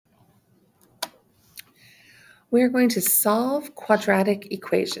We're going to solve quadratic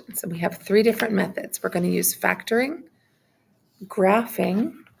equations, and we have three different methods. We're going to use factoring,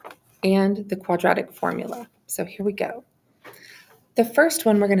 graphing, and the quadratic formula. So here we go. The first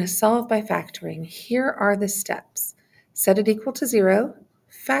one we're going to solve by factoring. Here are the steps. Set it equal to 0,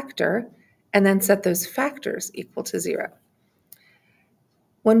 factor, and then set those factors equal to 0.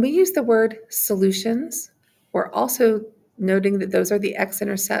 When we use the word solutions, we're also noting that those are the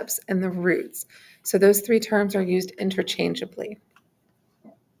x-intercepts and the roots. So those three terms are used interchangeably.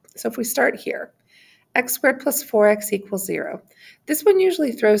 So if we start here, x squared plus 4x equals 0. This one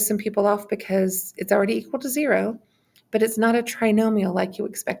usually throws some people off because it's already equal to 0, but it's not a trinomial like you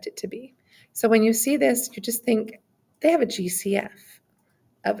expect it to be. So when you see this, you just think they have a GCF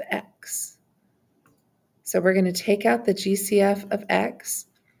of x. So we're going to take out the GCF of x,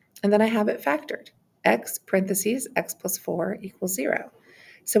 and then I have it factored. X parentheses x plus 4 equals 0.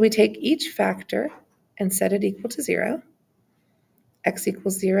 So we take each factor and set it equal to 0. X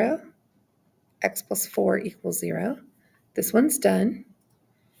equals 0. X plus 4 equals 0. This one's done.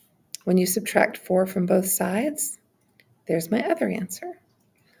 When you subtract 4 from both sides, there's my other answer.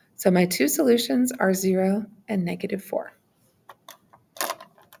 So my two solutions are 0 and -4.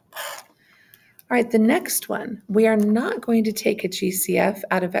 All right, the next one, we are not going to take a GCF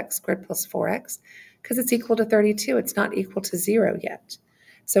out of x squared plus 4x because it's equal to 32. It's not equal to 0 yet.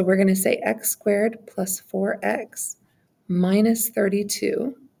 So we're going to say x squared plus 4x minus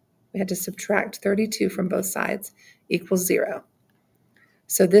 32. We had to subtract 32 from both sides equals 0.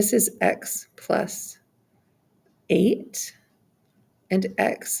 So this is x plus 8 and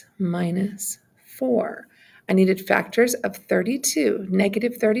x minus 4. I needed factors of 32,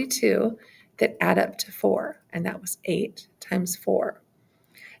 -32, that add up to 4, and that was 8 times 4.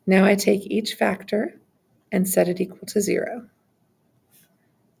 Now I take each factor and set it equal to 0.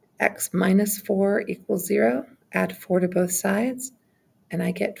 X minus 4 equals 0. Add 4 to both sides, and I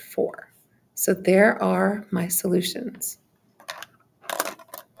get 4. So there are my solutions.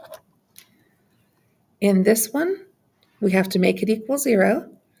 In this one, we have to make it equal 0.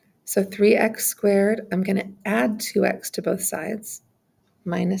 So 3x squared, I'm going to add 2x to both sides,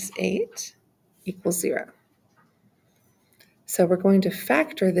 minus 8 equals 0. So we're going to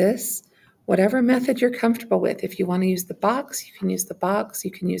factor this, whatever method you're comfortable with. If you want to use the box, you can use the box.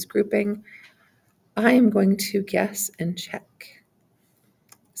 You can use grouping. I am going to guess and check.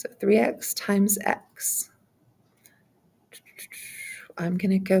 So 3x times x. I'm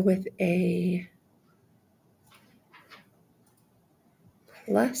going to go with a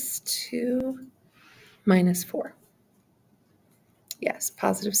plus 2 minus 4. Yes,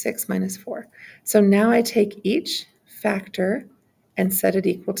 positive 6 minus 4. So now I take each factor and set it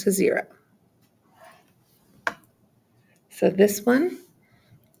equal to 0. So this one,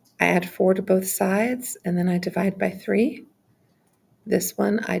 I add 4 to both sides, and then I divide by 3. This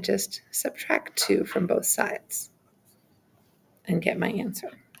one, I just subtract 2 from both sides and get my answer.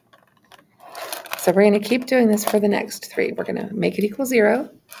 So we're going to keep doing this for the next 3. We're going to make it equal 0,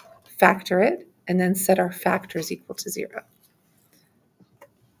 factor it, and then set our factors equal to 0.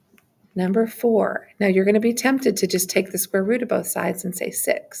 Number 4. Now you're going to be tempted to just take the square root of both sides and say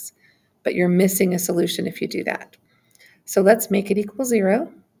 6, but you're missing a solution if you do that. So let's make it equal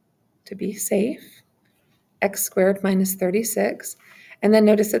 0 to be safe. X squared minus 36. And then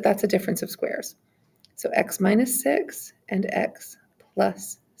notice that that's a difference of squares. So x minus 6 and x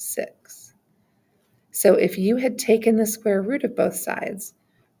plus 6. So if you had taken the square root of both sides,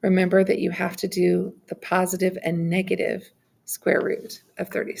 remember that you have to do the positive and negative square root of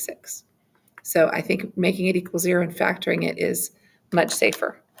 36. So I think making it equal 0 and factoring it is much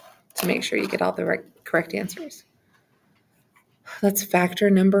safer to make sure you get all the correct answers. Let's factor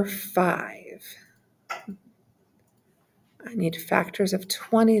number 5. I need factors of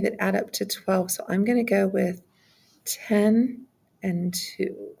 20 that add up to 12, so I'm going to go with 10 and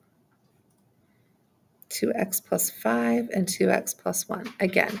 2. 2x plus 5 and 2x plus 1.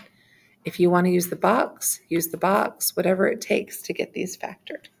 Again, if you want to use the box, whatever it takes to get these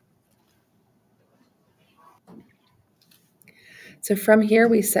factored. So from here,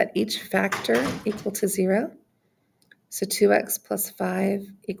 we set each factor equal to 0. So 2x plus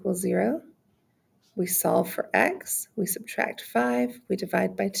 5 equals 0. We solve for x, we subtract 5, we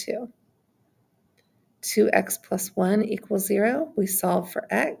divide by 2. 2x plus 1 equals 0. We solve for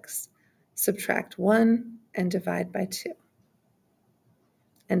x, subtract 1, and divide by 2.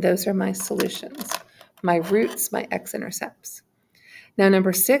 And those are my solutions, my roots, my x-intercepts. Now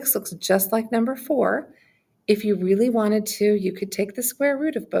number 6 looks just like number 4. If you really wanted to, you could take the square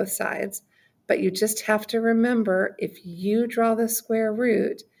root of both sides, but you just have to remember if you draw the square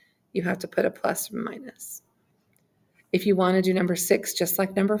root, you have to put a plus or minus. If you want to do number 6 just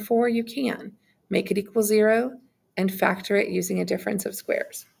like number 4, you can. Make it equal 0 and factor it using a difference of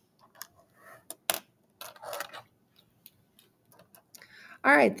squares.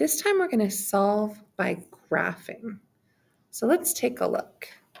 All right, this time we're going to solve by graphing. So let's take a look.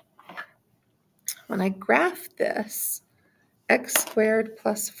 When I graph this, x squared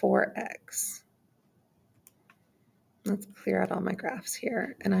plus 4x. Let's clear out all my graphs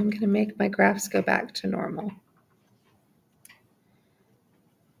here, and I'm going to make my graphs go back to normal.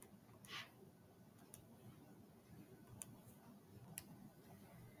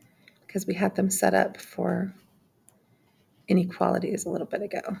 Because we had them set up for inequalities a little bit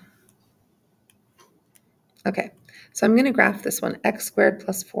ago. Okay, so I'm going to graph this one, x squared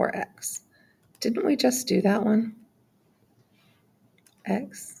plus 4x. Didn't we just do that one?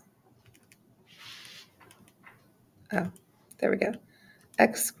 X. Oh, there we go.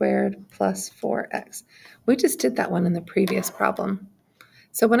 X squared plus 4x. We just did that one in the previous problem.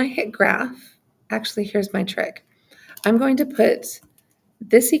 So when I hit graph, actually here's my trick. I'm going to put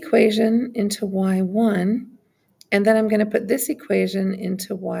this equation into y1, and then I'm going to put this equation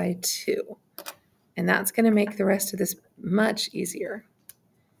into y2. And that's going to make the rest of this much easier.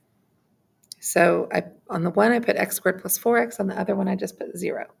 So on the one, I put x squared plus 4x. On the other one, I just put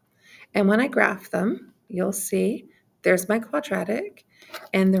 0. And when I graph them, you'll see there's my quadratic,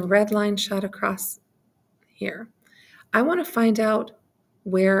 and the red line shot across here. I want to find out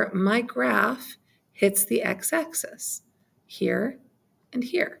where my graph hits the x-axis, here and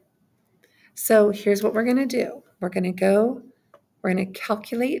here. So here's what we're going to do. We're going to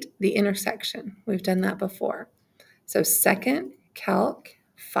calculate the intersection. We've done that before. So second calc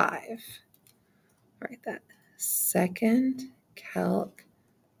 5. Write that. Second calc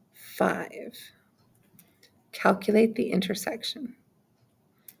 5. Calculate the intersection.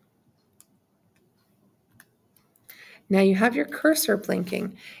 Now you have your cursor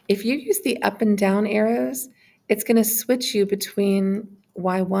blinking. If you use the up and down arrows, it's going to switch you between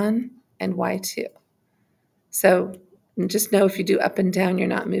y1 and y2. So just know if you do up and down, you're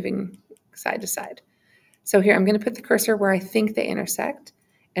not moving side to side. So here I'm going to put the cursor where I think they intersect,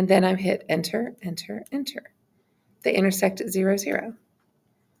 and then I hit enter, enter, enter. They intersect at 0, 0.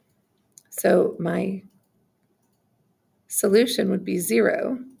 So my solution would be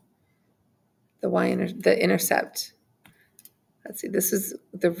 0, the intercept. Let's see, this is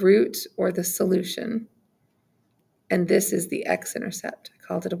the root or the solution, and this is the x-intercept. I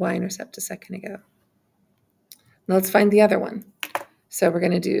called it a y-intercept a second ago. Now let's find the other one. So we're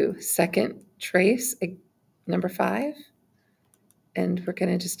going to do second trace, number 5, and we're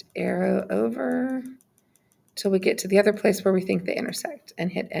going to just arrow over till we get to the other place where we think they intersect,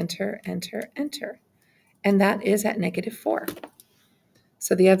 and hit enter, enter, enter. And that is at -4.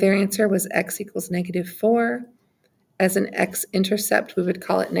 So the other answer was x equals -4. As an x-intercept, we would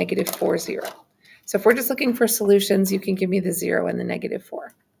call it -4, 0. So if we're just looking for solutions, you can give me the 0 and the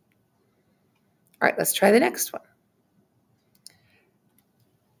 -4. All right, let's try the next one.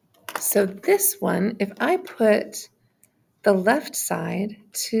 So this one, if I put the left side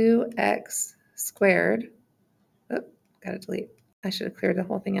 2x squared, oh, gotta delete. I should have cleared the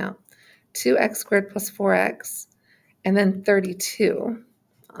whole thing out. 2x squared plus 4x, and then 32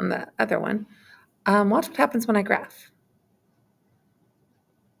 on the other one. Watch what happens when I graph.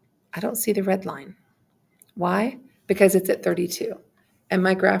 I don't see the red line. Why? Because it's at 32. And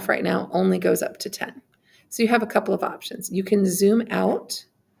my graph right now only goes up to 10. So you have a couple of options. You can zoom out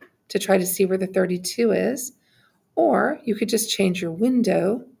to try to see where the 32 is, or you could just change your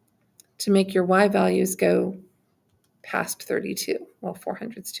window to make your y values go past 32. Well,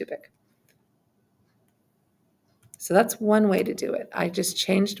 400 is too big. So that's one way to do it. I just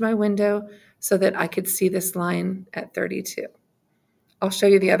changed my window so that I could see this line at 32. I'll show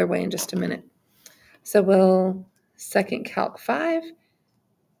you the other way in just a minute. So we'll second calc 5.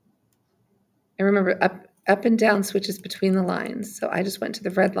 And remember, up and down switches between the lines. So I just went to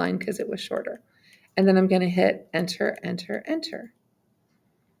the red line because it was shorter. And then I'm going to hit enter, enter, enter.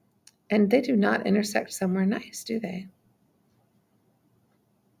 And they do not intersect somewhere nice, do they?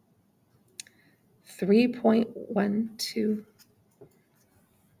 3.12.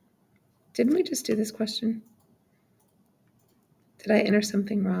 Didn't we just do this question? Did I enter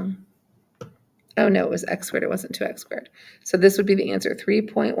something wrong? Oh, no, it was x squared. It wasn't 2x squared. So this would be the answer,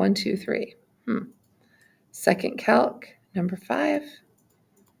 3.123. Second calc, number 5.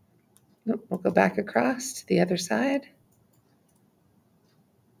 We'll go back across to the other side.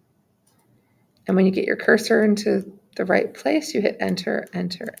 And when you get your cursor into the right place, you hit enter,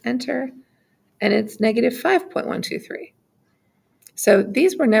 enter, enter, and it's -5.123. So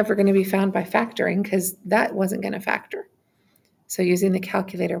these were never going to be found by factoring because that wasn't going to factor. So using the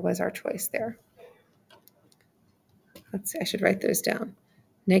calculator was our choice there. Let's see, I should write those down.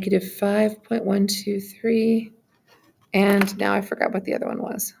 Negative 5.123. And now I forgot what the other one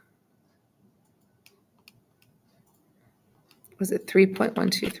was. Was it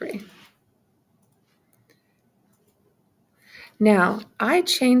 3.123? Now, I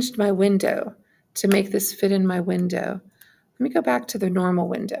changed my window to make this fit in my window. Let me go back to the normal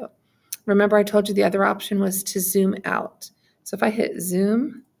window. Remember I told you the other option was to zoom out. So if I hit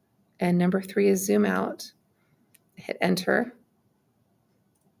zoom and number 3 is zoom out, hit enter.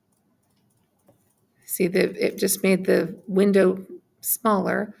 See, it just made the window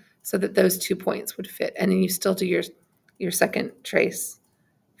smaller so that those 2 points would fit. And then you still do your second trace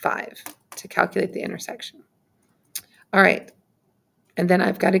 5 to calculate the intersection. All right. And then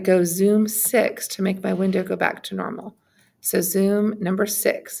I've got to go zoom 6 to make my window go back to normal. So zoom number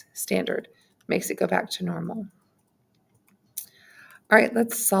 6, standard, makes it go back to normal. All right,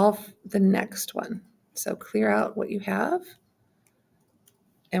 let's solve the next one. So clear out what you have.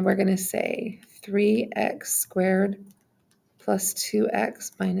 And we're going to say 3x squared plus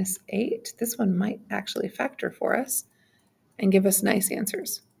 2x minus 8. This one might actually factor for us and give us nice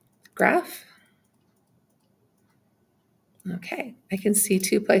answers. Graph. Okay, I can see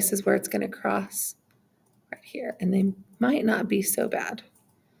 2 places where it's going to cross right here, and they might not be so bad.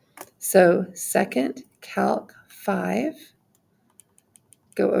 So second calc 5,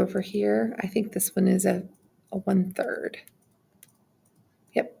 go over here. I think this one is a 1/3.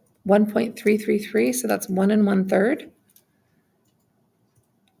 Yep, 1.333, so that's 1 1/3.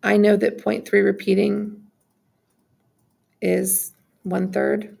 I know that 0.3 repeating is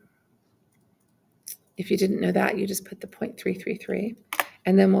 1/3. If you didn't know that, you just put the 0.333.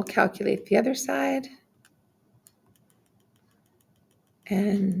 And then we'll calculate the other side.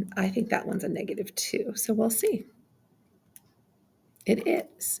 And I think that one's a -2, so we'll see. It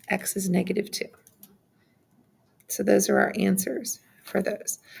is. X is -2. So those are our answers for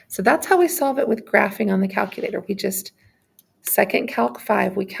those. So that's how we solve it with graphing on the calculator. We just, second calc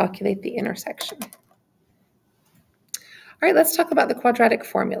 5, we calculate the intersection. All right, let's talk about the quadratic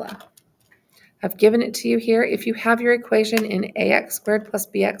formula. I've given it to you here. If you have your equation in ax squared plus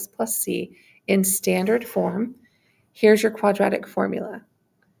bx plus c in standard form, here's your quadratic formula.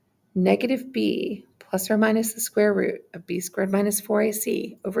 Negative b plus or minus the square root of b squared minus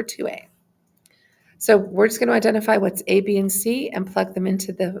 4ac over 2a. So we're just going to identify what's a, b, and c and plug them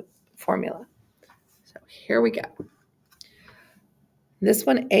into the formula. So here we go. This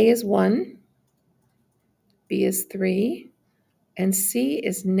one, a is 1, b is 3, and c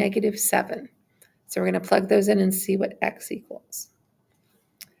is -7. So we're going to plug those in and see what x equals.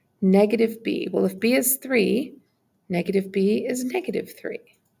 Negative b. Well, if b is 3, negative b is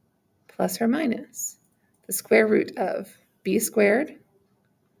 -3, plus or minus the square root of b squared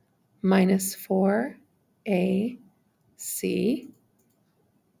minus 4ac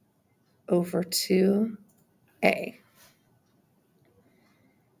over 2a.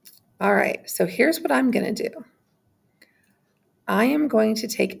 All right, so here's what I'm going to do. I am going to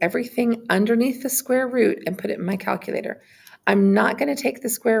take everything underneath the square root and put it in my calculator. I'm not going to take the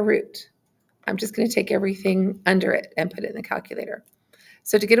square root. I'm just going to take everything under it and put it in the calculator.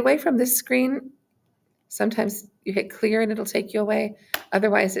 So to get away from this screen, sometimes you hit clear and it'll take you away.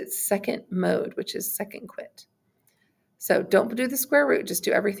 Otherwise, it's second mode, which is second quit. So don't do the square root, just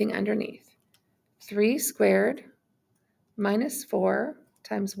do everything underneath. 3 squared minus 4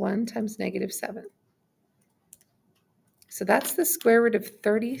 times 1 times -7. So that's the square root of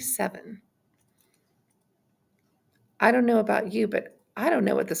 37. I don't know about you, but I don't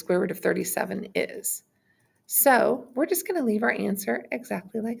know what the square root of 37 is. So we're just going to leave our answer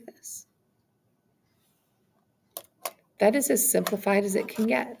exactly like this. That is as simplified as it can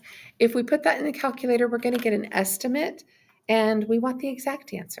get. If we put that in the calculator, we're going to get an estimate, and we want the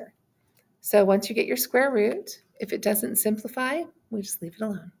exact answer. So once you get your square root, if it doesn't simplify, we just leave it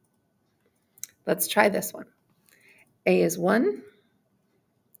alone. Let's try this one. A is 1,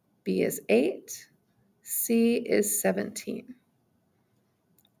 B is 8, C is 17.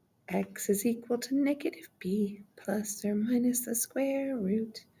 X is equal to -b plus or minus the square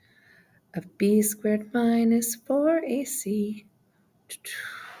root of b squared minus 4ac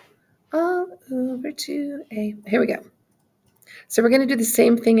all over 2a. Here we go. So we're going to do the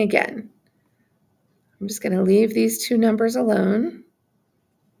same thing again. I'm just going to leave these two numbers alone.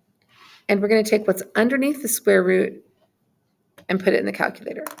 And we're going to take what's underneath the square root and put it in the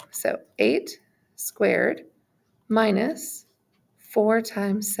calculator. So 8 squared minus 4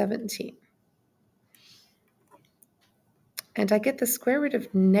 times 17. and I get the square root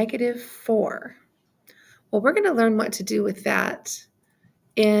of -4. Well, we're going to learn what to do with that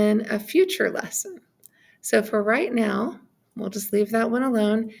in a future lesson. So for right now, we'll just leave that one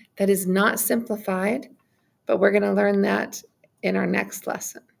alone. That is not simplified, but we're going to learn that in our next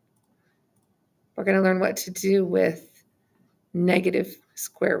lesson. We're going to learn what to do with negative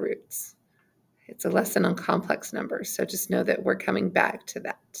square roots. It's a lesson on complex numbers, so just know that we're coming back to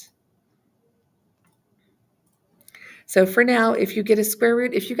that. So for now, if you get a square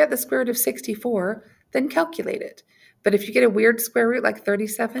root, if you get the square root of 64, then calculate it. But if you get a weird square root like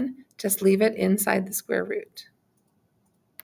 37, just leave it inside the square root.